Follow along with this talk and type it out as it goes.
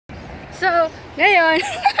So, ngayon,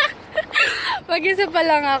 mag-isa pa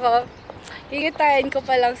lang ako. Hingitain ko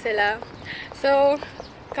pa lang sila. So,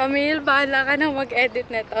 Camille, bahala ka na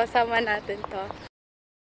mag-edit nito. Sama natin to.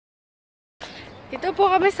 Dito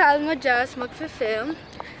po kami sa Alma Jazz mag-film.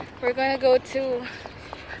 We're gonna go to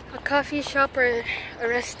a coffee shop or a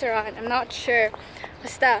restaurant. I'm not sure.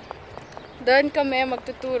 Basta, doon kami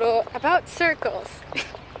magtuturo about circles.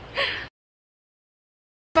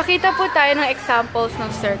 Pakita po tayo ng examples ng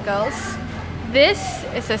circles. This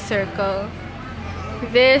is a circle.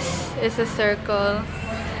 This is a circle.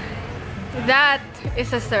 That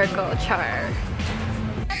is a circle, char.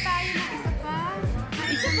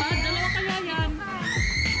 Isa pa? Dalawa kaya yan.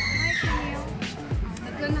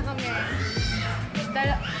 Tatlo na kami.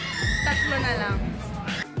 Tatlo na lang.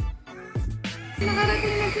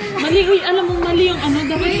 Nakarating na sila. Mali, uy, alam mo mali yung ano.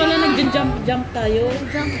 Dapat pala nag-jump tayo.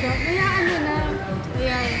 Jump. Kaya ano na.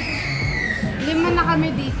 Ayan. 5 na kami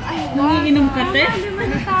dito. Ay, wow. Nangiinom ka, te? 5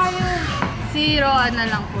 na tayo. 0 na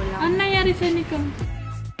lang po lang. Ano nangyari sa Nico?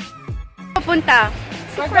 Papunta.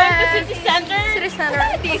 We're going to City Center. City Center.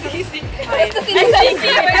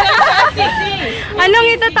 Anong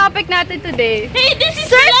ito-topic natin today? Hey, this is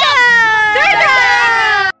Circle!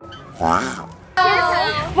 Circle!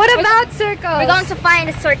 What about circles? We're going to find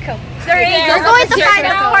a circle. We're going to find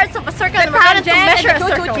the parts of a circle and we're going to measure a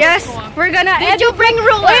circle. Yes, we're gonna edit. Did you bring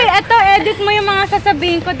ruler? Wait, eto, edit mo yung mga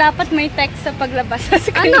sasabihin ko. Dapat may text sa paglabas sa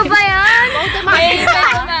screen. Ano ba yan?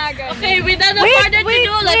 Okay, without further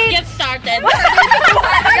ado, let's get started.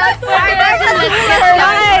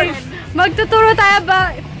 Guys, magtuturo tayo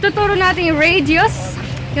ba? Tuturo natin yung radius,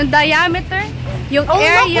 yung diameter, yung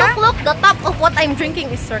area. Look, the top of what I'm drinking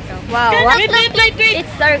is circle. Wow. Wait. It's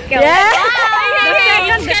circle. Yeah.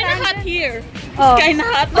 It's kind of hot here. Oh. It's kind of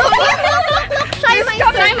hot. Try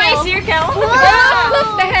my circle.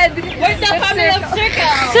 Look the head. Where's the family of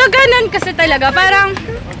circle? So, ganun kasi talaga. Parang,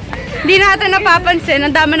 di natin napapansin,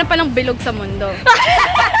 ang dami na palang bilog sa mundo.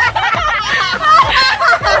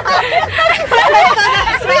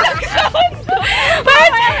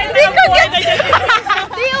 Hindi ko get.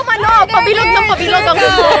 Di umano, pabilog ng pabilog ang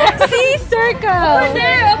mundo. See, circle. Over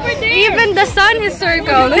there. Even the sun is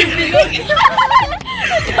circle.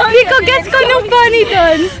 Hindi ko gets ko nung funny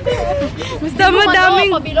doon. Basta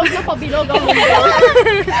madaming... Pabilog na pabilog ang mundo.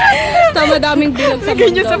 Basta madaming bilog sa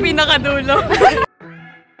mundo. sa pinakadulo.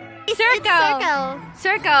 Circle.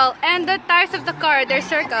 Circle. And the tires of the car, they're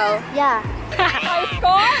circle. Yeah. Our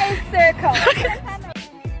score is circle.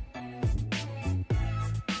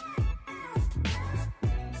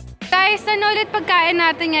 Guys, ano ulit pagkain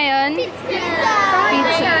natin ngayon?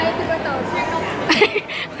 Pizza. Ito ba to?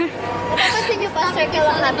 Napansin niyo pa, circle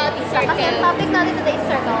ang natin pizza. Kasi ang topic natin today is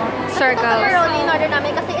circle. Circle. Ito pepperoni in order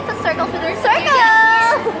namin kasi it's a circle with a circle!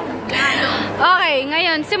 Okay,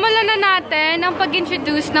 ngayon, simulan na natin ang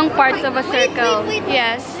pag-introduce ng parts of a circle. Wait.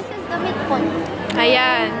 Yes. This is the midpoint.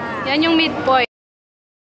 Ayan. Yan yung midpoint.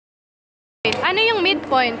 Ano yung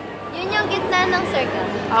midpoint? Yun yung gitna ng circle.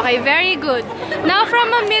 Okay, very good. Now, from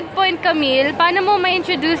a midpoint, Camille, paano mo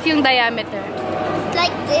ma-introduce yung diameter?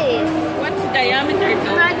 Like this. What's diameter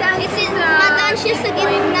to? This is madaan siya sa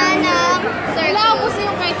gitna ng circle. Wala ko sa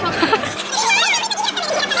yung kahit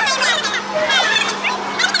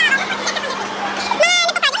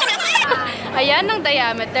Ayan ang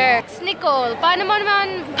diameter. Nicole, paano mo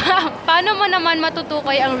naman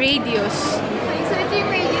matutukoy ang radius? So, ito yung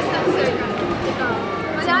radius ng circle. Ito.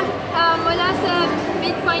 Mula sa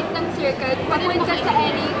midpoint ng circle, papunta sa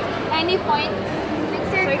any point ng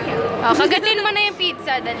circle. Oh, kagatin mo na yung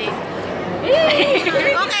pizza, dali.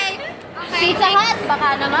 Okay. Pizza Hut,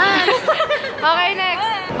 baka naman. Okay, next.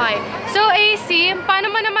 Okay. So, AC,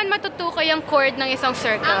 paano mo naman matutukoy ang chord ng isang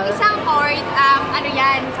circle? Ang isang chord, ano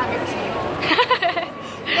yan, sabi ko sa'yo.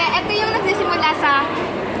 Yeah, ito yung nagsisimula sa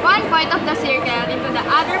one point of the circle into the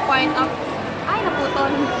other point of... Ay,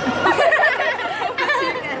 naputol.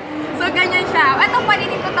 So, ganyan siya. Ito pwede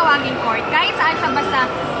dito tawagin chord. Kahit saan siya basta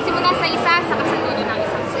simula sa isa sa kasunod ng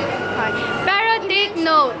isang circle. Okay. Pero take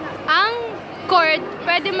note, ang chord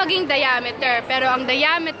pwede maging diameter, pero ang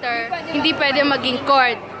diameter hindi pwede maging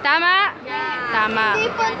chord. Tama? Yeah. Tama. Hindi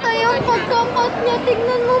pantay yung pagkakat niya.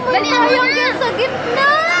 Tignan mo, may tayong niya sa gitna.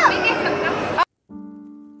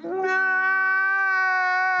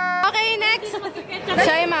 Okay, next.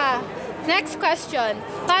 Shaima, next question.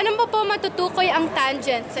 Paano mo po matutukoy ang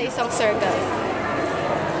tangent sa isang circle?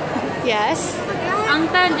 Yes? Ang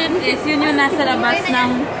tangent is yun yung nasa labas ng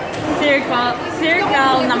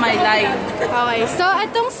circle na may line. Okay, so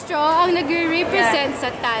itong straw ang nagre-represent sa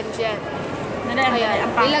tangent. Ayan,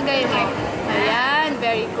 ilagay mo. Ayan,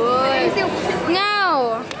 very good.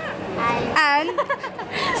 Now, and,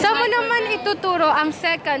 saan mo naman ituturo ang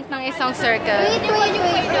second ng isang circle? Wait.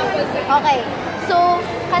 Okay. So,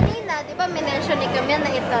 kanina, di ba, minention ni Camille na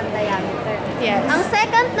ito ang diameter. Yes. Ang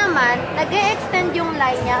second naman, nag-e-extend yung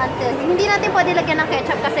line niya until, hindi natin pwede lagyan ng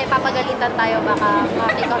ketchup kasi papagalitan tayo, baka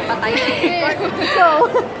ma-take pa tayo. So,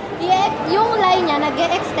 yung line niya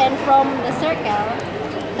nag-e-extend from the circle.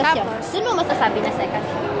 Tapos, yun mo masasabi na second.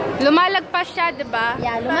 Lumalagpas siya, di ba?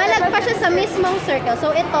 Yeah, lumalagpas siya sa mismong circle.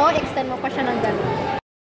 So, ito, extend mo pa siya ng ganun.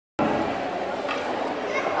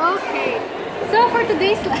 Okay. So, for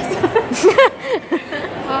today's lesson,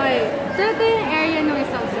 okay. So, ito yung area ng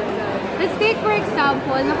isang circle. Let's take for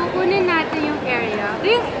example, nakukunin natin yung area.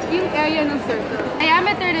 Ito yung area ng circle.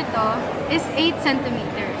 Diameter nito is 8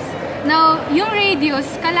 centimeters. Now, yung radius,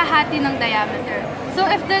 kalahati ng diameter. So,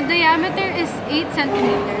 if the diameter is 8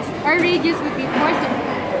 centimeters, our radius would be 4 centimeters.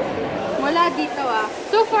 Wala dito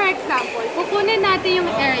So, for example, kukunin natin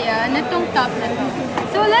yung area na itong top na to.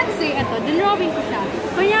 So, let's say, ito, dinrawing ko siya.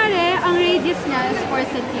 Kunyari, ang radius niya is 4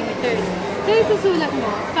 centimeters. So, isusulat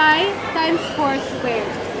mo, pi times 4 squared.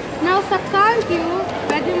 Now, sa CalQ,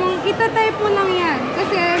 pwede mong itatype mo lang yan.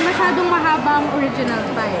 Kasi masyadong mahaba ang original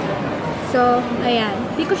pi. So, ayan.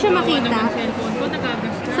 Hindi ko siya makita.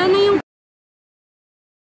 Sana yung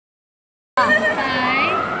pi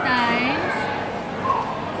times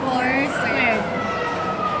 4 squared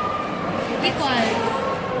equals.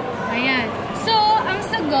 Ayan. So, ang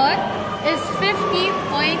sagot is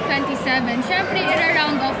 50.27. Siyempre,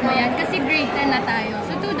 i-round off mo yan kasi grade 10 na tayo.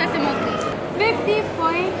 So, 2 decimal place.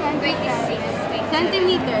 50.26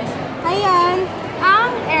 centimeters. Ayan.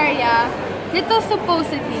 Ang area nito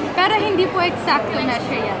supposedly. Pero hindi po exact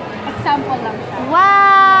measure yan. Example lang siya.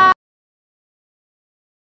 Wow!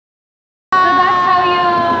 So, that's how you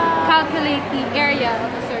calculate the area of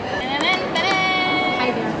a circle. Hi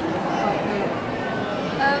there.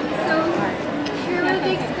 So, here we'll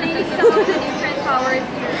be explaining some of the different power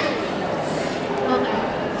theorems. Okay.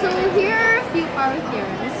 So here are a few power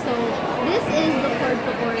theorems. So this is the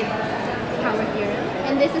chord-to-chord power theorem,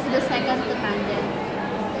 and this is the second to tangent.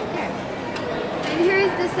 There. And here is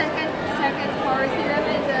the second power theorem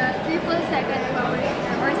and the triple second power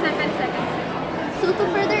theorem, or second. So to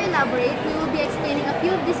further elaborate, we will be explaining a few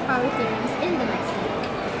of these power theorems in the next video.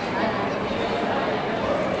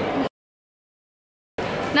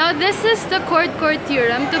 Now, this is the chord-chord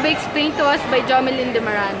theorem to be explained to us by Jomelyn de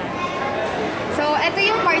Marana. So, ito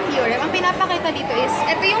yung chord theorem. Ang pinapakita dito is,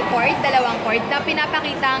 ito yung chord, dalawang chord, na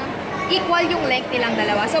pinapakitang equal yung length nilang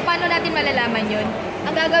dalawa. So, paano natin malalaman yun?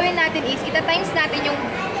 Ang gagawin natin is, ita-times natin yung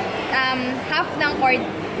half ng chord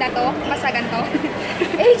na to, basta ganito.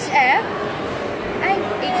 HF, ay,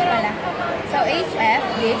 H pala. So, HF,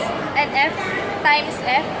 this, and F times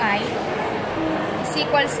Fi is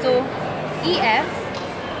equals to EF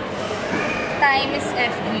times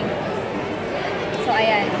FE. So,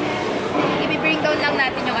 ayan. I-bring down lang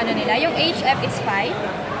natin yung ano nila. Yung HF is 5.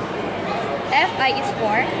 Fi is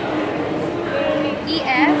 4.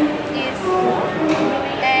 EF is 2.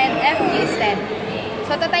 And FE is 10.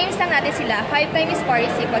 So, times lang natin sila. 5 times 4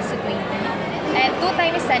 is equals to 20. And 2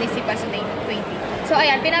 times 10 is equals to 20. So,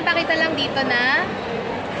 ayan. Pinapakita lang dito na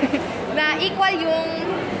na equal yung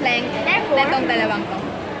length na itong dalawang to.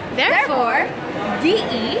 Therefore,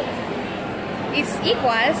 DE is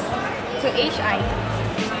equals to HI.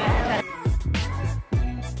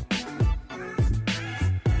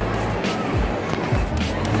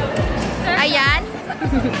 Ayan.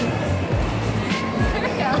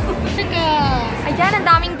 Ayan, ang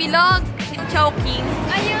daming bilog. Choking.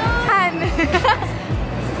 Ayan.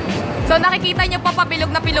 So, nakikita nyo pa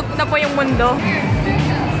pabilog na po yung mundo.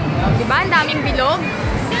 Diba? Ang daming bilog.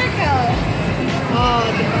 Circle. Oh,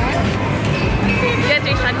 diba? Get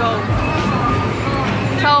Trisha, go.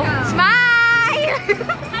 So, smile!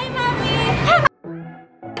 Hi, Mami!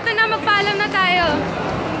 Ito na, magpaalam na tayo.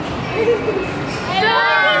 Hello!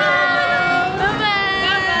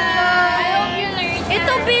 Bye-bye! I hope you learned.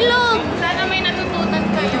 Ito, bilog! Sana may natutunan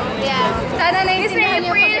kayo. Yeah. Sana naintindihan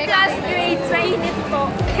niyo pag class grades. Mainit po.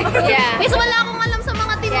 Yeah. Miss, wala akong alam sa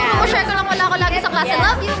mga tinuro mo. Share ko lang, wala ako lagi sa klase.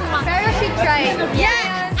 Love you, ma. Pero she tried.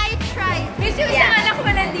 Yeah, I tried. Miss, yung isang anak ko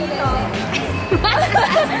nandito.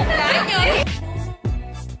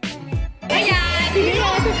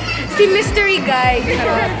 Si Mystery Guy.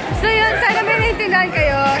 So yun, sana may naintindihan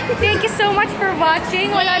kayo. Thank you so much for watching.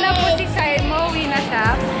 Wala na po si Simon. Uwi na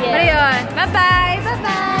siya. Pero yun, bye-bye!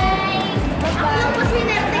 Bye-bye! Ako lang po